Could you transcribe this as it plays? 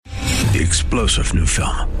The explosive new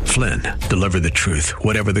film, Flynn, deliver the truth,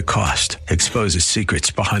 whatever the cost. Exposes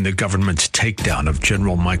secrets behind the government's takedown of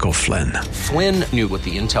General Michael Flynn. Flynn knew what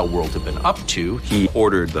the intel world had been up to. He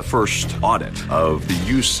ordered the first audit of the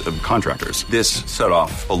use of contractors. This set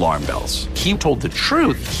off alarm bells. He told the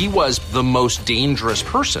truth. He was the most dangerous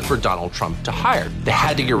person for Donald Trump to hire. They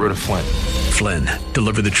had to get rid of Flynn. Flynn,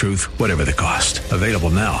 deliver the truth, whatever the cost. Available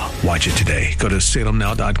now. Watch it today. Go to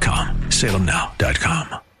salemnow.com.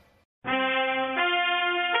 salemnow.com.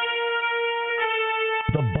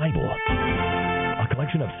 The Bible, a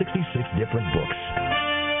collection of 66 different books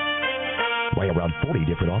by around 40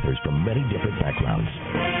 different authors from many different backgrounds.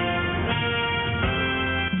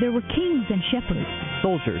 There were kings and shepherds,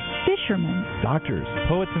 soldiers, fishermen, doctors,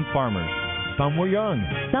 poets and farmers. Some were young,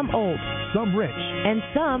 some old, some rich, and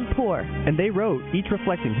some poor. And they wrote, each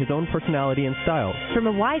reflecting his own personality and style, from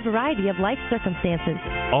a wide variety of life circumstances,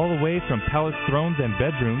 all the way from palace thrones and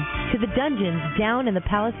bedrooms to the dungeons down in the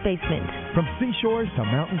palace basement, from seashores to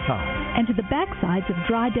mountaintops, and to the backsides of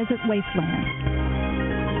dry desert wastelands.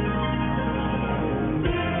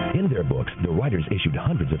 In their books, the writers issued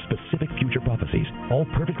hundreds of specific future prophecies, all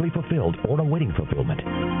perfectly fulfilled or awaiting fulfillment.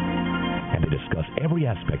 And they discuss every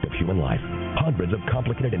aspect of human life, hundreds of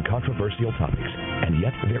complicated and controversial topics. And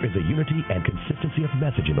yet, there is a unity and consistency of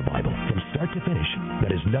message in the Bible, from start to finish,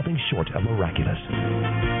 that is nothing short of miraculous.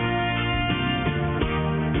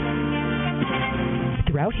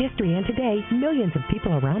 Throughout history and today, millions of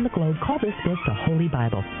people around the globe call this book the Holy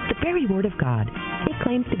Bible, the very Word of God. It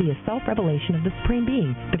claims to be a self-revelation of the Supreme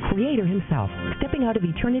Being, the Creator Himself, stepping out of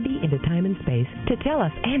eternity into time and space to tell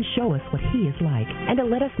us and show us what He is like, and to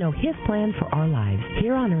let us know His plan for our lives,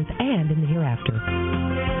 here on earth and in the hereafter.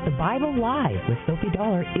 The Bible Live with Sophie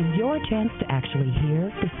Dollar is your chance to actually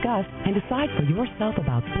hear, discuss, and decide for yourself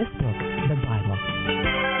about this book, the Bible.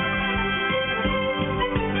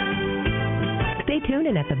 Stay tuned,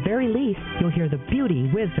 and at the very least, you'll hear the beauty,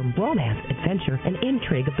 wisdom, romance, adventure, and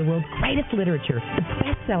intrigue of the world's greatest literature, the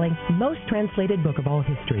best-selling, most translated book of all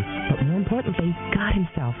history. But more importantly, God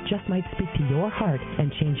Himself just might speak to your heart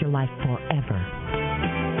and change your life forever.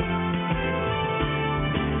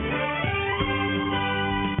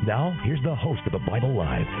 Now, here's the host of the Bible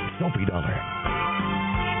Live, Sophie Dollar.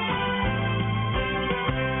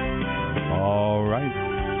 All right.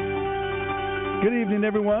 Good evening,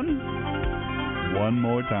 everyone. One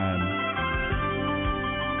more time.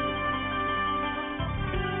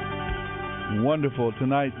 Wonderful.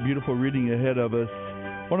 Tonight, beautiful reading ahead of us.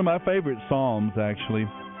 One of my favorite Psalms, actually.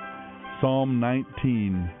 Psalm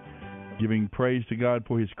 19. Giving praise to God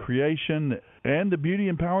for His creation and the beauty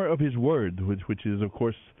and power of His Word, which is, of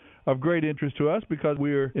course, of great interest to us because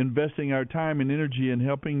we're investing our time and energy in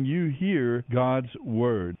helping you hear God's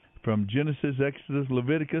Word. From Genesis, Exodus,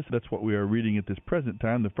 Leviticus, that's what we are reading at this present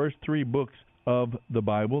time, the first three books of the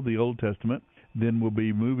Bible, the Old Testament. Then we'll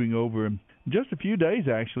be moving over in just a few days,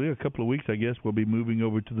 actually, a couple of weeks, I guess, we'll be moving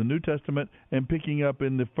over to the New Testament and picking up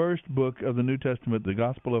in the first book of the New Testament, the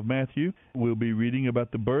Gospel of Matthew. We'll be reading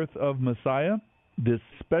about the birth of Messiah, this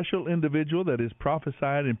special individual that is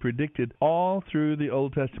prophesied and predicted all through the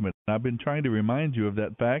Old Testament. I've been trying to remind you of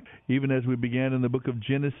that fact, even as we began in the book of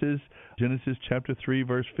Genesis chapter 3,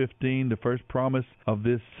 verse 15, the first promise of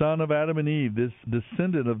this son of Adam and Eve, this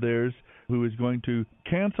descendant of theirs who is going to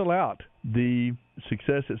cancel out the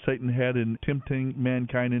success that Satan had in tempting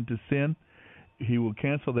mankind into sin. He will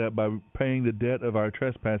cancel that by paying the debt of our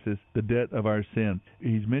trespasses, the debt of our sin.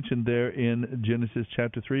 He's mentioned there in Genesis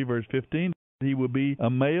chapter 3, verse 15. He will be a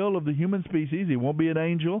male of the human species. He won't be an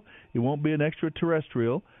angel. He won't be an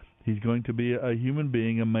extraterrestrial. He's going to be a human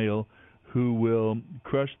being, a male, who will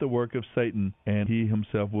crush the work of Satan, and he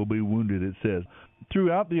himself will be wounded, it says.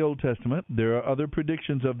 Throughout the Old Testament, there are other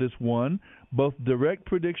predictions of this one, both direct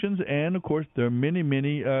predictions and, of course, there are many,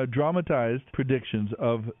 many dramatized predictions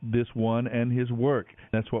of this one and his work.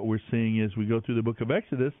 That's what we're seeing as we go through the book of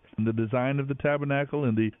Exodus, and the design of the tabernacle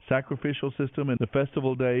and the sacrificial system and the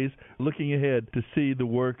festival days, looking ahead to see the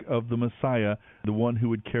work of the Messiah, the one who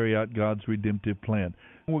would carry out God's redemptive plan.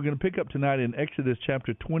 We're going to pick up tonight in Exodus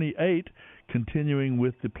chapter 28, continuing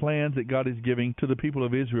with the plans that God is giving to the people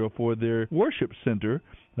of Israel for their worship center,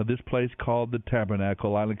 this place called the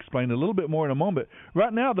Tabernacle. I'll explain a little bit more in a moment.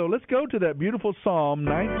 Right now, though, let's go to that beautiful Psalm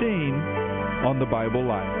 19 on the Bible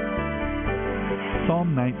Live.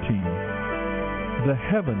 Psalm 19. The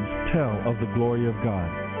heavens tell of the glory of God.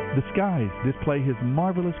 The skies display His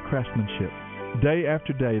marvelous craftsmanship. Day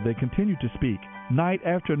after day they continue to speak. Night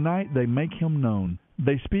after night they make Him known.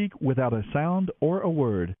 They speak without a sound or a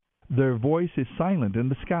word. Their voice is silent in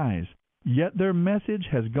the skies, yet their message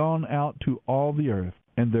has gone out to all the earth,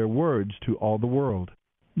 and their words to all the world.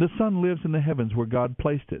 The sun lives in the heavens where God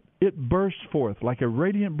placed it. It bursts forth like a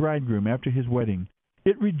radiant bridegroom after his wedding.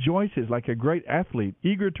 It rejoices like a great athlete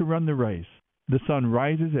eager to run the race. The sun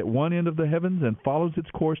rises at one end of the heavens and follows its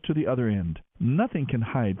course to the other end. Nothing can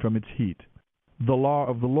hide from its heat. The law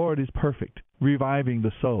of the Lord is perfect, reviving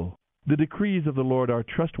the soul. The decrees of the Lord are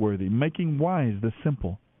trustworthy, making wise the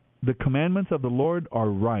simple. The commandments of the Lord are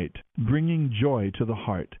right, bringing joy to the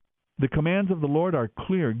heart. The commands of the Lord are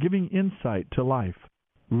clear, giving insight to life.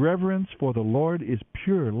 Reverence for the Lord is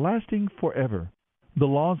pure, lasting forever. The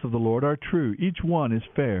laws of the Lord are true, each one is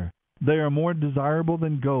fair. They are more desirable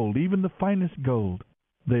than gold, even the finest gold.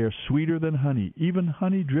 They are sweeter than honey, even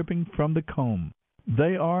honey dripping from the comb.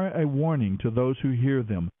 They are a warning to those who hear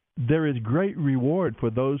them. There is great reward for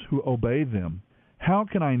those who obey them. How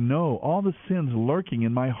can I know all the sins lurking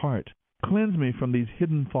in my heart? Cleanse me from these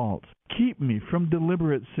hidden faults. Keep me from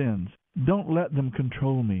deliberate sins. Don't let them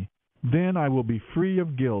control me. Then I will be free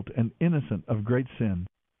of guilt and innocent of great sin.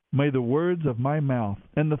 May the words of my mouth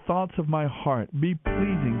and the thoughts of my heart be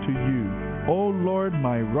pleasing to you, O Lord,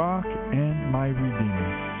 my rock and my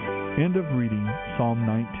redeemer. End of reading Psalm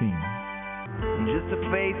 19. Just a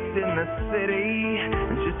face in the city,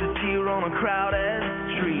 just a tear on a crowded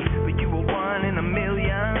street. But you were one in a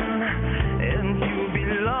million, and you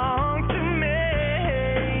belong to me.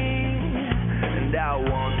 And I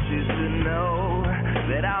want you to know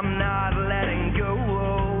that I'm not letting go,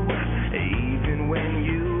 even when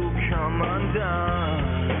you come undone.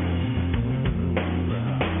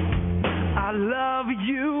 I love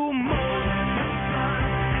you more than the sun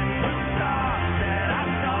and the stars that I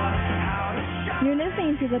taught how to shine. You're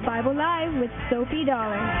listening to the Bible Live with Sophie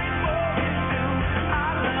Dollar.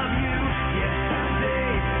 I love you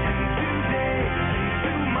yesterday and today and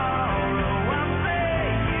tomorrow. I'll say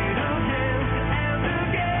it again and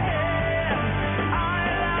again. I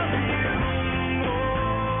love you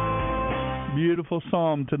more. Beautiful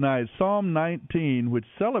psalm tonight, Psalm 19, which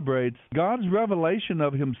celebrates God's revelation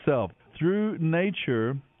of himself. Through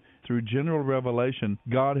nature, through general revelation,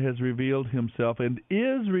 God has revealed himself and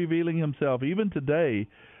is revealing himself even today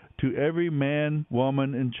to every man,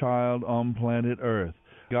 woman, and child on planet Earth.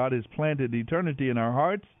 God has planted eternity in our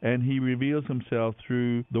hearts, and he reveals himself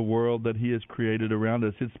through the world that he has created around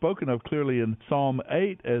us. It's spoken of clearly in Psalm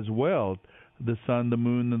 8 as well. The sun, the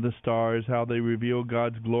moon, and the stars, how they reveal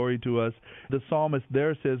God's glory to us. The psalmist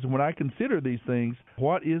there says, when I consider these things,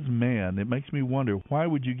 what is man? It makes me wonder, why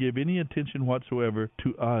would you give any attention whatsoever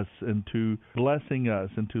to us and to blessing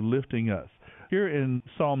us and to lifting us? Here in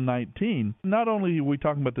Psalm 19, not only are we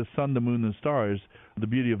talking about the sun, the moon, and the stars, the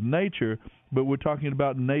beauty of nature, but we're talking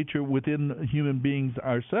about nature within human beings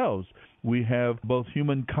ourselves. We have both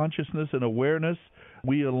human consciousness and awareness.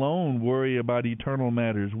 We alone worry about eternal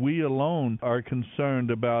matters. We alone are concerned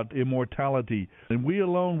about immortality. And we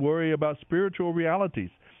alone worry about spiritual realities.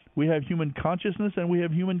 We have human consciousness and we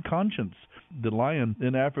have human conscience. The lion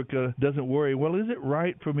in Africa doesn't worry, well, is it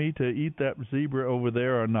right for me to eat that zebra over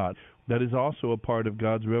there or not? That is also a part of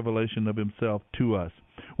God's revelation of himself to us.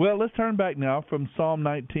 Well, let's turn back now from Psalm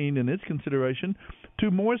 19 and its consideration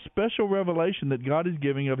to more special revelation that God is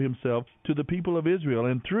giving of himself to the people of Israel.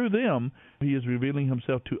 And through them, he is revealing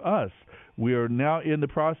himself to us. We are now in the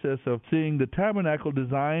process of seeing the tabernacle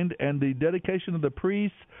designed and the dedication of the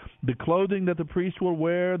priests, the clothing that the priests will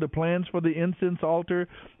wear, the plans for the incense altar,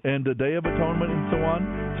 and the Day of Atonement, and so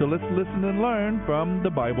on. So let's listen and learn from the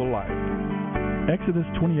Bible Life. Exodus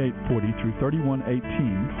 28:40 through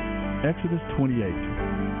 31:18. Exodus 28.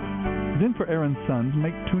 Then for Aaron's sons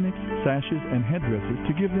make tunics, sashes, and headdresses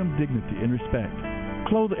to give them dignity and respect.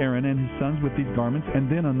 Clothe Aaron and his sons with these garments, and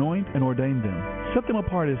then anoint and ordain them. Set them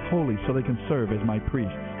apart as holy so they can serve as my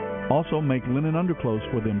priests. Also make linen underclothes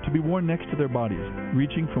for them to be worn next to their bodies,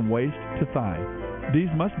 reaching from waist to thigh. These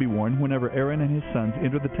must be worn whenever Aaron and his sons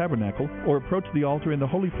enter the tabernacle or approach the altar in the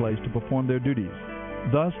holy place to perform their duties.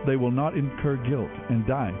 Thus they will not incur guilt and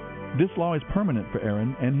die. This law is permanent for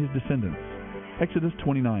Aaron and his descendants. Exodus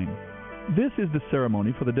 29. This is the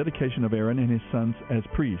ceremony for the dedication of Aaron and his sons as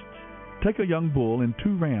priests. Take a young bull and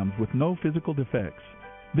 2 rams with no physical defects.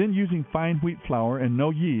 Then, using fine wheat flour and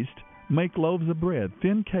no yeast, make loaves of bread,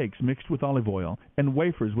 thin cakes mixed with olive oil, and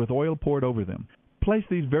wafers with oil poured over them. Place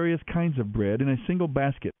these various kinds of bread in a single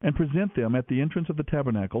basket and present them at the entrance of the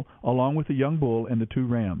tabernacle, along with the young bull and the 2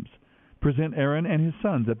 rams. Present Aaron and his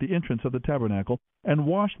sons at the entrance of the tabernacle, and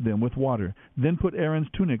wash them with water. Then put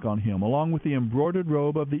Aaron's tunic on him, along with the embroidered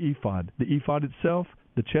robe of the ephod itself,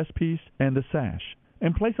 the chest piece, and the sash.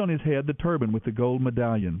 And place on his head the turban with the gold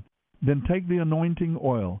medallion. Then take the anointing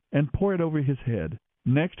oil, and pour it over his head.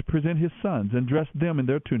 Next present his sons, and dress them in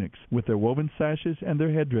their tunics, with their woven sashes and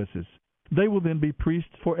their headdresses. They will then be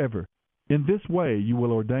priests forever. In this way you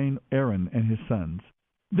will ordain Aaron and his sons.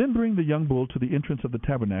 Then bring the young bull to the entrance of the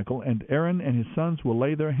tabernacle, and Aaron and his sons will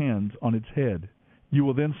lay their hands on its head. You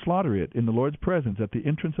will then slaughter it in the Lord's presence at the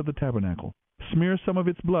entrance of the tabernacle. Smear some of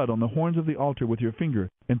its blood on the horns of the altar with your finger,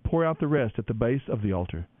 and pour out the rest at the base of the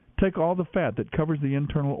altar. Take all the fat that covers the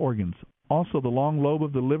internal organs, also the long lobe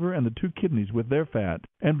of the liver and the 2 kidneys with their fat,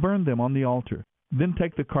 and burn them on the altar. Then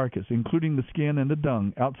take the carcass, including the skin and the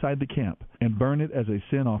dung, outside the camp, and burn it as a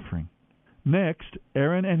sin offering. Next,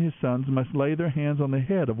 Aaron and his sons must lay their hands on the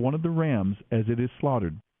head of one of the rams as it is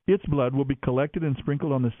slaughtered. Its blood will be collected and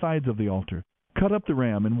sprinkled on the sides of the altar. Cut up the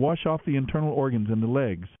ram and wash off the internal organs and the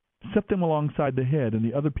legs. Set them alongside the head and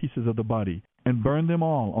the other pieces of the body, and burn them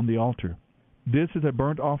all on the altar. This is a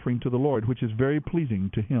burnt offering to the Lord, which is very pleasing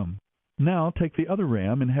to him. Now take the other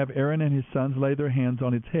ram and have Aaron and his sons lay their hands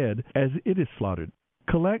on its head as it is slaughtered.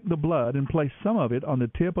 Collect the blood and place some of it on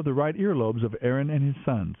the tip of the right earlobes of Aaron and his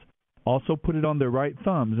sons. Also put it on their right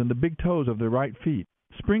thumbs and the big toes of their right feet.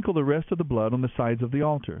 Sprinkle the rest of the blood on the sides of the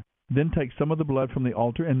altar. Then take some of the blood from the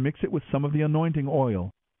altar and mix it with some of the anointing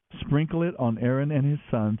oil. Sprinkle it on Aaron and his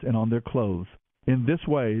sons and on their clothes. In this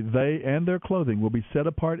way they and their clothing will be set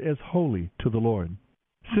apart as holy to the Lord.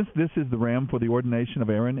 Since this is the ram for the ordination of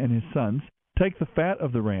Aaron and his sons, take the fat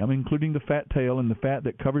of the ram, including the fat tail and the fat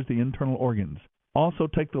that covers the internal organs. Also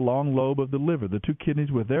take the long lobe of the liver, the 2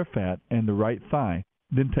 kidneys with their fat, and the right thigh.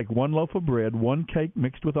 Then take 1 loaf of bread, 1 cake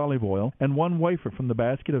mixed with olive oil, and 1 wafer from the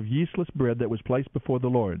basket of yeastless bread that was placed before the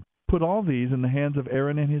Lord. Put all these in the hands of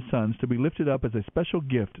Aaron and his sons to be lifted up as a special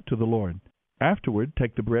gift to the Lord. Afterward,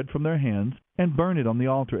 take the bread from their hands and burn it on the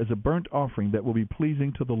altar as a burnt offering that will be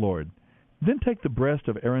pleasing to the Lord. Then take the breast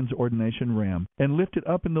of Aaron's ordination ram and lift it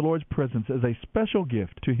up in the Lord's presence as a special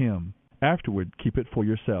gift to him. Afterward, keep it for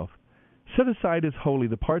yourself. Set aside as holy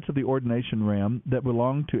the parts of the ordination ram that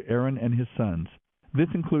belong to Aaron and his sons. This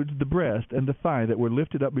includes the breast and the thigh that were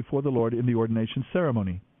lifted up before the Lord in the ordination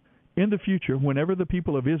ceremony. In the future, whenever the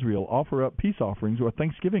people of Israel offer up peace offerings or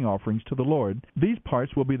thanksgiving offerings to the Lord, these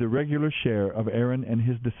parts will be the regular share of Aaron and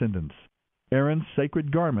his descendants. Aaron's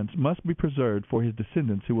sacred garments must be preserved for his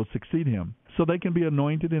descendants who will succeed him, so they can be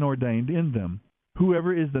anointed and ordained in them.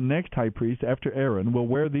 Whoever is the next high priest after Aaron will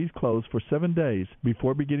wear these clothes for 7 days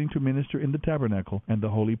before beginning to minister in the tabernacle and the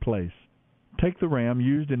holy place. Take the ram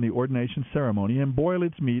used in the ordination ceremony and boil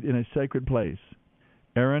its meat in a sacred place.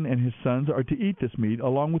 Aaron and his sons are to eat this meat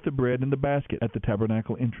along with the bread in the basket at the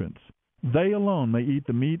tabernacle entrance. They alone may eat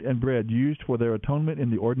the meat and bread used for their atonement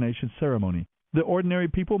in the ordination ceremony. The ordinary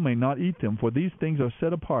people may not eat them, for these things are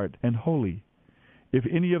set apart and holy. If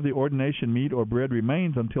any of the ordination meat or bread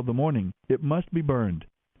remains until the morning, it must be burned.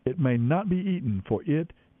 It may not be eaten, for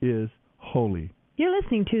it is holy. You're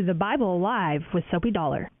listening to The Bible Live with Soapy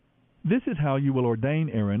Dollar. This is how you will ordain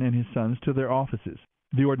Aaron and his sons to their offices.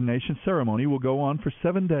 The ordination ceremony will go on for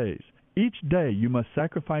 7 days. Each day you must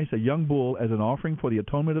sacrifice a young bull as an offering for the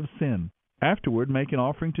atonement of sin. Afterward, make an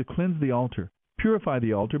offering to cleanse the altar. Purify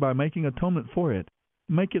the altar by making atonement for it.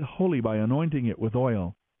 Make it holy by anointing it with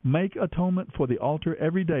oil. Make atonement for the altar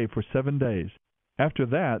every day for 7 days. After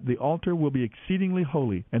that, the altar will be exceedingly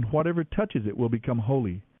holy, and whatever touches it will become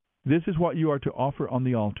holy. This is what you are to offer on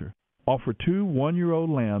the altar. Offer 2 one-year-old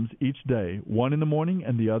lambs each day, one in the morning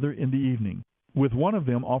and the other in the evening. With one of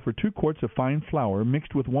them, offer 2 quarts of fine flour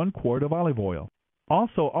mixed with 1 quart of olive oil.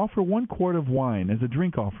 Also, offer 1 quart of wine as a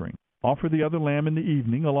drink offering. Offer the other lamb in the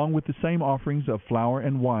evening, along with the same offerings of flour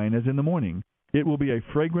and wine as in the morning. It will be a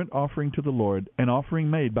fragrant offering to the Lord, an offering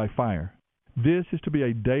made by fire. This is to be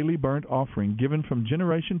a daily burnt offering given from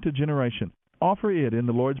generation to generation. Offer it in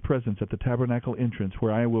the Lord's presence at the tabernacle entrance,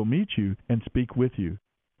 where I will meet you and speak with you.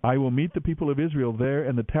 I will meet the people of Israel there,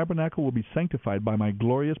 and the tabernacle will be sanctified by my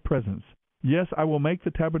glorious presence. Yes, I will make the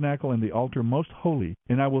tabernacle and the altar most holy,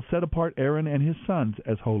 and I will set apart Aaron and his sons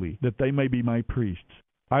as holy, that they may be my priests.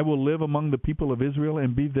 I will live among the people of Israel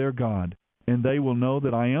and be their God, and they will know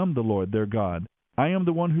that I am the Lord their God. I am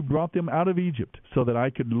the one who brought them out of Egypt, so that I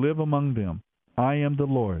could live among them. I am the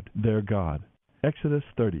Lord their God. Exodus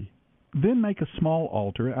 30. Then make a small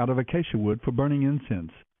altar out of acacia wood for burning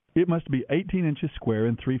incense. It must be 18 inches square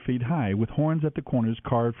and 3 feet high, with horns at the corners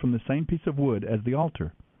carved from the same piece of wood as the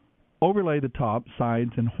altar. Overlay the top,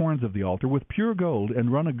 sides, and horns of the altar with pure gold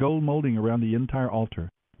and run a gold molding around the entire altar.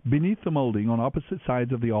 Beneath the molding, on opposite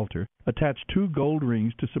sides of the altar, attach 2 gold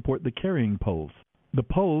rings to support the carrying poles. The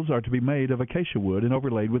poles are to be made of acacia wood and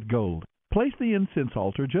overlaid with gold. Place the incense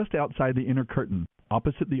altar just outside the inner curtain,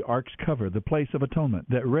 opposite the ark's cover, the place of atonement,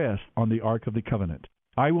 that rests on the Ark of the Covenant.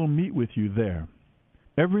 I will meet with you there.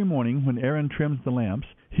 Every morning when Aaron trims the lamps,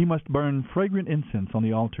 he must burn fragrant incense on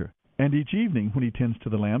the altar. And each evening when he tends to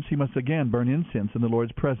the lamps, he must again burn incense in the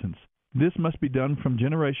Lord's presence. This must be done from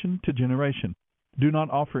generation to generation. Do not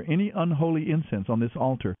offer any unholy incense on this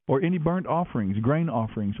altar, or any burnt offerings, grain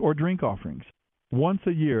offerings, or drink offerings. Once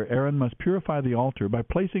a year Aaron must purify the altar by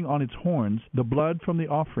placing on its horns the blood from the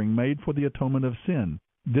offering made for the atonement of sin.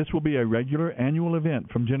 This will be a regular annual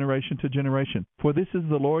event from generation to generation, for this is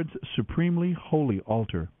the Lord's supremely holy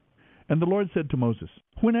altar. And the Lord said to Moses,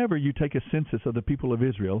 Whenever you take a census of the people of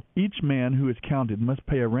Israel, each man who is counted must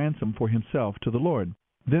pay a ransom for himself to the Lord.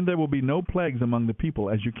 Then there will be no plagues among the people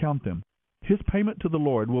as you count them. His payment to the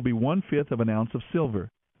Lord will be 1/5 of an ounce of silver.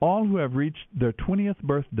 All who have reached their 20th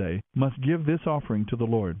birthday must give this offering to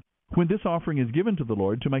the Lord. When this offering is given to the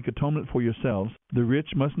Lord to make atonement for yourselves, the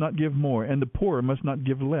rich must not give more, and the poor must not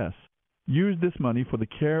give less. Use this money for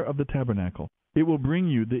the care of the tabernacle. It will bring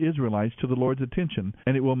you, the Israelites, to the Lord's attention,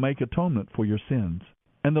 and it will make atonement for your sins.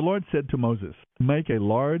 And the Lord said to Moses, Make a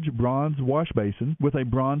large bronze wash basin with a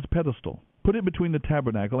bronze pedestal. Put it between the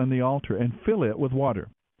tabernacle and the altar, and fill it with water.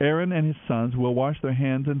 Aaron and his sons will wash their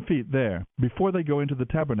hands and feet there, before they go into the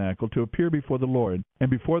tabernacle to appear before the Lord, and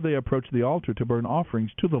before they approach the altar to burn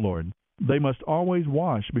offerings to the Lord. They must always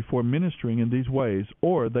wash before ministering in these ways,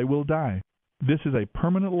 or they will die. This is a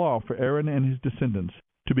permanent law for Aaron and his descendants,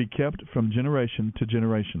 to be kept from generation to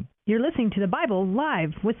generation. You're listening to the Bible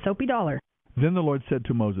live with Soapy Dollar. Then the Lord said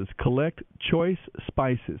to Moses, Collect choice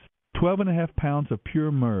spices, 12.5 pounds of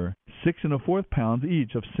pure myrrh, 6 1/4 pounds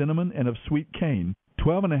each of cinnamon and of sweet cane,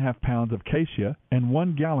 12.5 pounds of cassia, and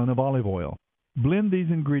 1 gallon of olive oil. Blend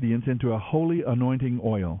these ingredients into a holy anointing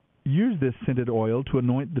oil. Use this scented oil to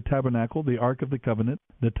anoint the tabernacle, the Ark of the Covenant,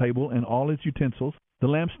 the table and all its utensils, the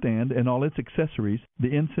lampstand and all its accessories,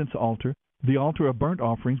 the incense altar, the altar of burnt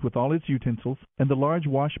offerings with all its utensils, and the large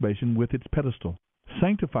wash basin with its pedestal.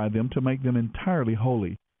 Sanctify them to make them entirely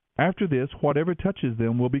holy. After this, whatever touches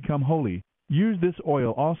them will become holy. Use this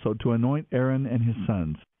oil also to anoint Aaron and his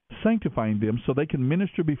sons, sanctifying them so they can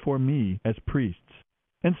minister before me as priests.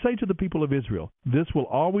 And say to the people of Israel, This will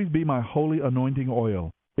always be my holy anointing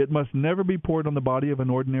oil. It must never be poured on the body of an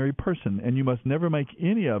ordinary person, and you must never make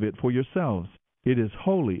any of it for yourselves. It is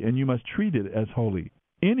holy, and you must treat it as holy.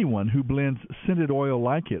 Anyone who blends scented oil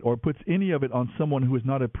like it or puts any of it on someone who is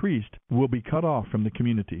not a priest will be cut off from the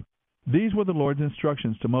community. These were the Lord's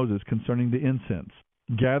instructions to Moses concerning the incense.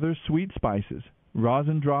 Gather sweet spices,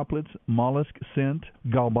 rosin droplets, mollusk scent,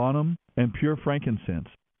 galbanum, and pure frankincense,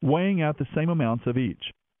 weighing out the same amounts of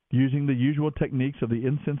each. Using the usual techniques of the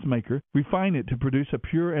incense maker, refine it to produce a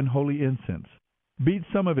pure and holy incense. Beat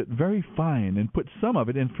some of it very fine and put some of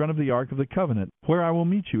it in front of the Ark of the Covenant, where I will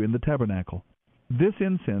meet you in the tabernacle. This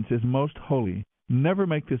incense is most holy. Never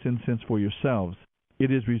make this incense for yourselves.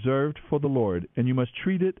 It is reserved for the Lord, and you must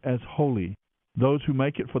treat it as holy. Those who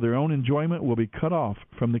make it for their own enjoyment will be cut off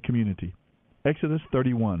from the community. Exodus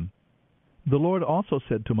 31. The Lord also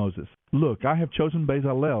said to Moses, Look, I have chosen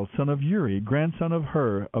Bezalel, son of Uri, grandson of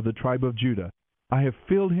Hur, of the tribe of Judah. I have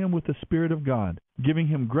filled him with the Spirit of God, giving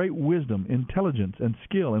him great wisdom, intelligence, and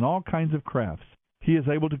skill in all kinds of crafts. He is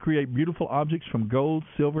able to create beautiful objects from gold,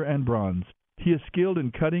 silver, and bronze. He is skilled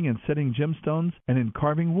in cutting and setting gemstones and in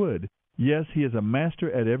carving wood. Yes, he is a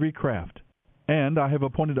master at every craft. And I have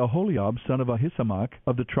appointed Aholiab, son of Ahisamach,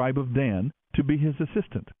 of the tribe of Dan, to be his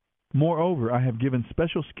assistant. Moreover, I have given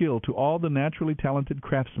special skill to all the naturally talented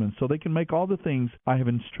craftsmen, so they can make all the things I have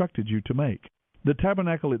instructed you to make. The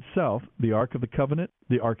tabernacle itself, the Ark of the Covenant,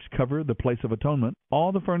 the Ark's cover, the place of atonement,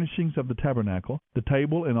 all the furnishings of the tabernacle, the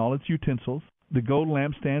table and all its utensils, the gold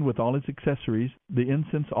lampstand with all its accessories, the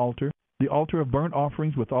incense altar, the altar of burnt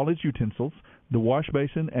offerings with all its utensils, the wash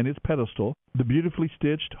basin and its pedestal, the beautifully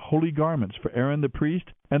stitched holy garments for Aaron the priest,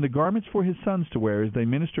 and the garments for his sons to wear as they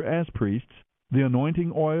minister as priests, the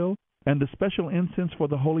anointing oil, and the special incense for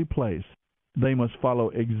the holy place. They must follow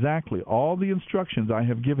exactly all the instructions I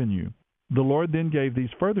have given you. The Lord then gave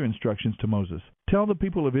these further instructions to Moses. Tell the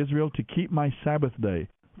people of Israel to keep my Sabbath day,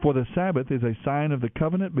 for the Sabbath is a sign of the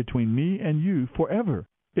covenant between me and you forever.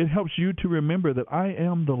 It helps you to remember that I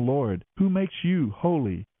am the Lord, who makes you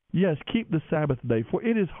holy. Yes, keep the Sabbath day, for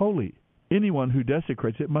it is holy. Anyone who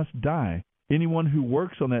desecrates it must die. Anyone who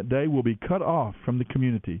works on that day will be cut off from the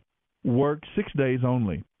community. Work 6 days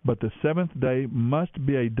only, but the seventh day must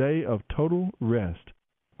be a day of total rest.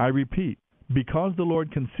 I repeat, because the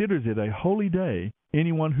Lord considers it a holy day,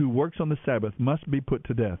 anyone who works on the Sabbath must be put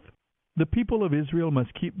to death. The people of Israel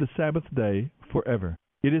must keep the Sabbath day forever.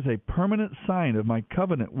 It is a permanent sign of my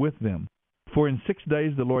covenant with them. For in 6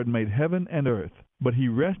 days the Lord made heaven and earth, but he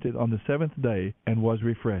rested on the seventh day and was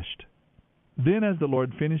refreshed. Then as the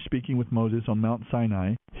Lord finished speaking with Moses on Mount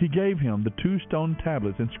Sinai, he gave him the 2 stone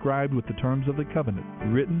tablets inscribed with the terms of the covenant,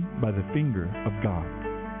 written by the finger of God.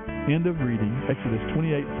 End of reading Exodus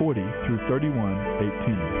 28:40 through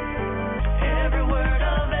 31:18.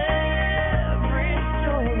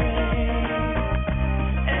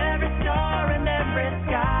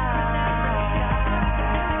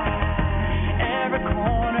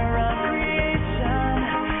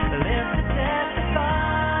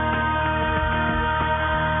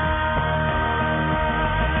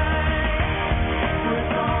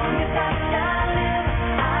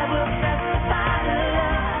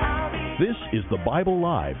 This is the Bible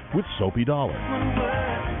Live with Soapy Dollar.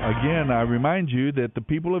 Again, I remind you that the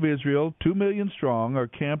people of Israel, 2 million strong, are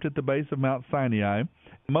camped at the base of Mount Sinai.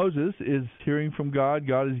 Moses is hearing from God.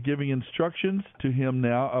 God is giving instructions to him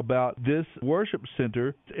now about this worship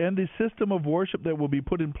center and the system of worship that will be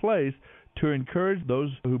put in place to encourage those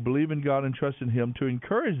who believe in God and trust in Him, to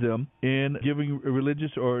encourage them in giving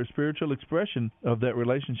religious or spiritual expression of that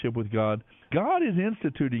relationship with God. God is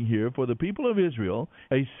instituting here for the people of Israel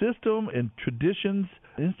a system and traditions,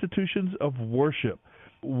 institutions of worship.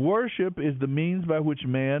 Worship is the means by which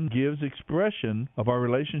man gives expression of our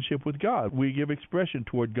relationship with God. We give expression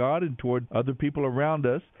toward God and toward other people around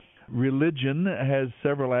us. Religion has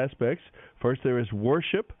several aspects. First, there is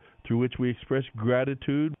worship, through which we express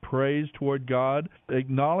gratitude, praise toward God,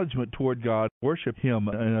 acknowledgement toward God, worship Him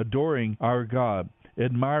and adoring our God,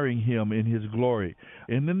 admiring Him in His glory.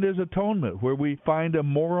 And then there's atonement, where we find a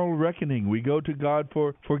moral reckoning. We go to God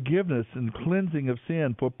for forgiveness and cleansing of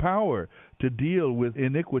sin, for power to deal with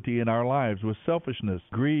iniquity in our lives, with selfishness,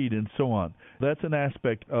 greed, and so on. That's an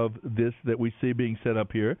aspect of this that we see being set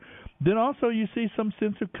up here. Then also you see some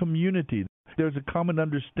sense of community. There's a common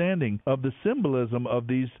understanding of the symbolism of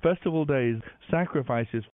these festival days,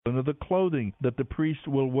 sacrifices, and of the clothing that the priest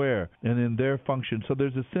will wear, and in their function. So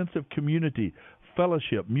there's a sense of community,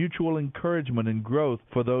 fellowship, mutual encouragement and growth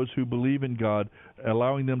for those who believe in God,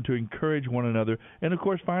 allowing them to encourage one another. And, of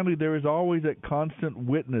course, finally, there is always that constant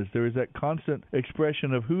witness. There is that constant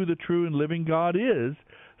expression of who the true and living God is,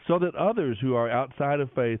 so that others who are outside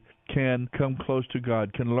of faith can come close to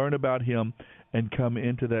God, can learn about Him, and come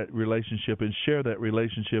into that relationship and share that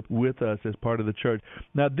relationship with us as part of the church.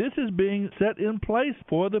 Now, this is being set in place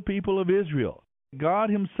for the people of Israel. God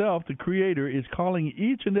Himself, the Creator, is calling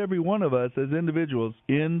each and every one of us as individuals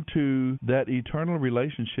into that eternal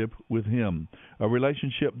relationship with Him, a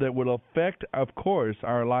relationship that will affect, of course,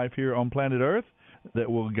 our life here on planet Earth, that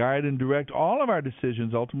will guide and direct all of our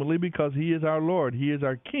decisions ultimately, because He is our Lord, He is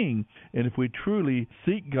our King. And if we truly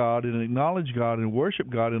seek God and acknowledge God and worship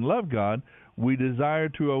God and love God, we desire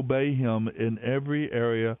to obey Him in every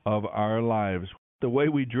area of our lives. The way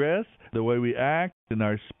we dress, the way we act, in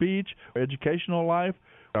our speech, our educational life,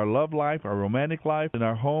 our love life, our romantic life, in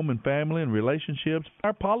our home and family and relationships,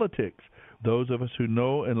 our politics. Those of us who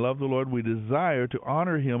know and love the Lord, we desire to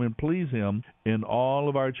honor Him and please Him in all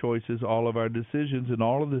of our choices, all of our decisions, in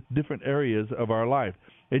all of the different areas of our life.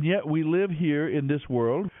 And yet we live here in this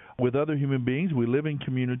world with other human beings. We live in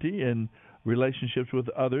community and relationships with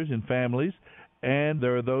others and families. And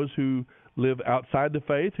there are those who live outside the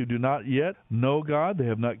faith, who do not yet know God. They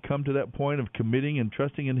have not come to that point of committing and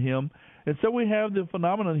trusting in Him. And so we have the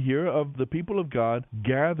phenomenon here of the people of God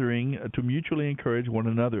gathering to mutually encourage one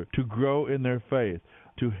another, to grow in their faith,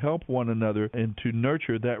 to help one another, and to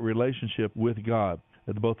nurture that relationship with God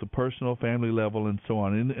at both the personal, family level, and so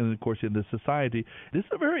on. And of course, in the society, this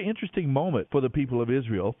is a very interesting moment for the people of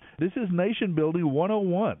Israel. This is Nation Building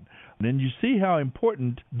 101. And you see how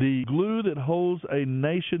important the glue that holds a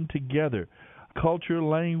nation together, culture,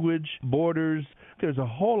 language, borders. There's a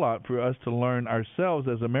whole lot for us to learn ourselves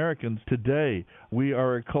as Americans today. We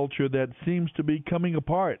are a culture that seems to be coming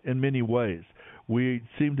apart in many ways. We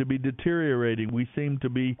seem to be deteriorating. We seem to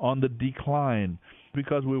be on the decline,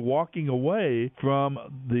 because we're walking away from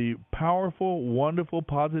the powerful, wonderful,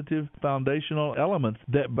 positive, foundational elements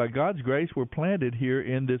that by God's grace were planted here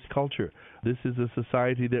in this culture. This is a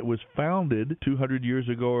society that was founded 200 years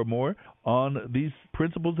ago or more on these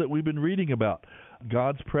principles that we've been reading about.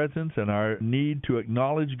 God's presence and our need to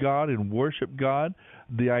acknowledge God and worship God,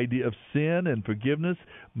 the idea of sin and forgiveness.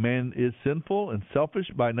 Man is sinful and selfish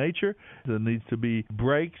by nature. There needs to be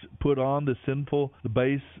brakes put on the sinful, the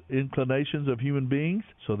base inclinations of human beings.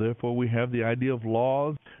 So therefore we have the idea of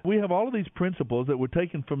laws. We have all of these principles that were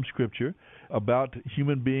taken from Scripture about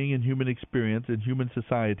human being and human experience and human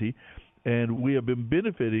society. And we have been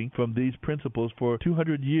benefiting from these principles for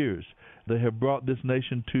 200 years. They have brought this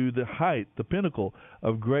nation to the height, the pinnacle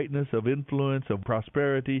of greatness, of influence, of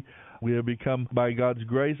prosperity. We have become, by God's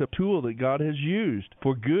grace, a tool that God has used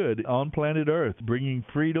for good on planet Earth, bringing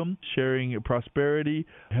freedom, sharing prosperity,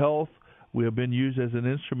 health. We have been used as an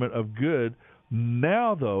instrument of good.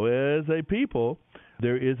 Now, though, as a people,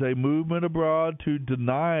 there is a movement abroad to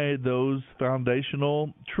deny those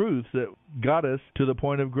foundational truths that got us to the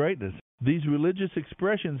point of greatness. These religious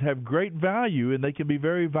expressions have great value, and they can be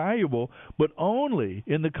very valuable, but only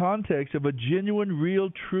in the context of a genuine, real,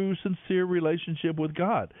 true, sincere relationship with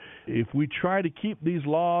God. If we try to keep these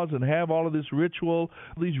laws and have all of this ritual,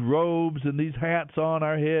 these robes and these hats on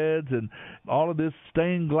our heads and all of this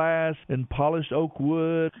stained glass and polished oak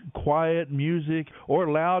wood, quiet music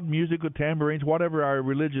or loud music with tambourines, whatever our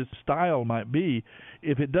religious style might be,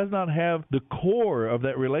 if it does not have the core of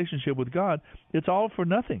that relationship with God, it's all for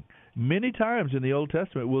nothing. Many times in the Old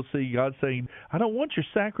Testament, we'll see God saying, I don't want your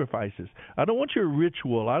sacrifices. I don't want your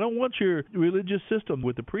ritual. I don't want your religious system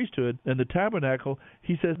with the priesthood and the tabernacle.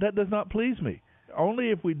 He says, that does not please me.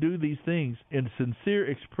 Only if we do these things in sincere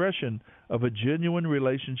expression of a genuine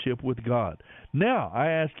relationship with God. Now, I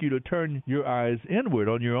ask you to turn your eyes inward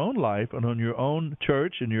on your own life and on your own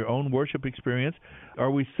church and your own worship experience.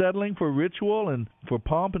 Are we settling for ritual and for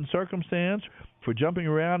pomp and circumstance, for jumping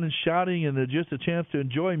around and shouting and just a chance to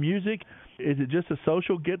enjoy music? Is it just a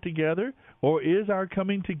social get-together? Or is our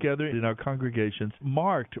coming together in our congregations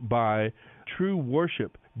marked by true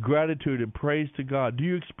worship, gratitude, and praise to God? Do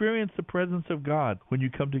you experience the presence of God when you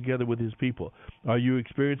come together with His people? Are you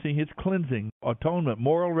experiencing His cleansing, atonement,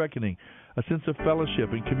 moral reckoning, a sense of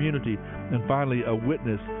fellowship and community, and finally a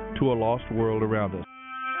witness to a lost world around us?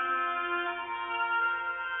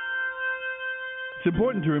 It's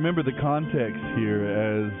important to remember the context here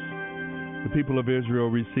as the people of Israel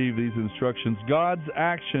receive these instructions. God's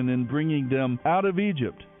action in bringing them out of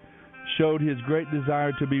Egypt showed His great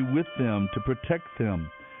desire to be with them, to protect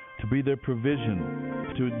them, to be their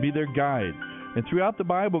provision, to be their guide. And throughout the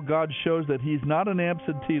Bible, God shows that He's not an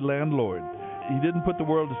absentee landlord. He didn't put the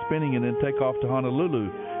world to spinning and then take off to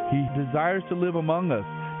Honolulu. He desires to live among us,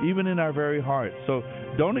 even in our very hearts. So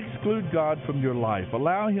don't exclude God from your life.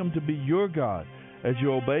 Allow Him to be your God as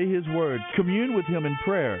you obey His word. Commune with Him in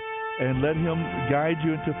prayer and let Him guide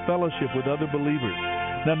you into fellowship with other believers.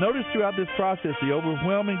 Now notice throughout this process the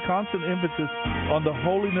overwhelming constant emphasis on the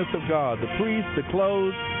holiness of God. The priest, the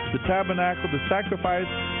clothes, the tabernacle, the sacrifice,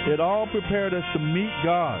 it all prepared us to meet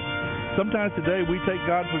God. Sometimes today we take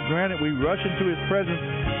God for granted. We rush into His presence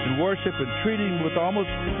and worship and treat Him with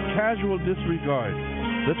almost casual disregard.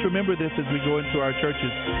 Let's remember this as we go into our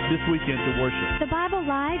churches this weekend to worship. The Bible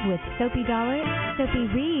Live with Soapy Dollar. Soapy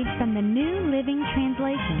reads from the New Living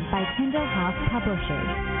Translation by Tyndale House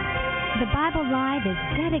Publishers. The Bible Live is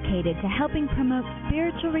dedicated to helping promote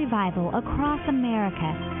spiritual revival across America,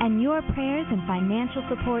 and your prayers and financial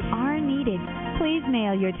support are needed. Please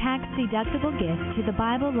mail your tax-deductible gift to the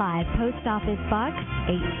Bible Live Post Office Box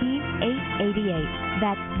 18888.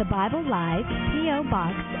 That's the Bible Live P.O.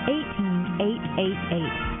 Box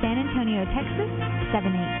 18888, San Antonio, Texas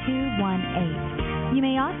 78218. You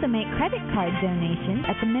may also make credit card donations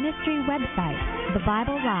at the ministry website,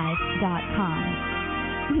 thebiblelive.com.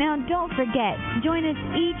 Now, don't forget, join us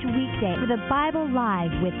each weekday for the Bible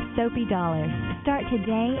Live with Soapy Dollar. Start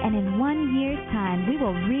today, and in 1 year's time, we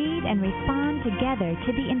will read and respond together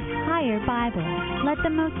to the entire Bible. Let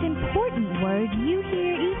the most important word you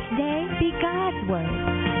hear each day be God's Word.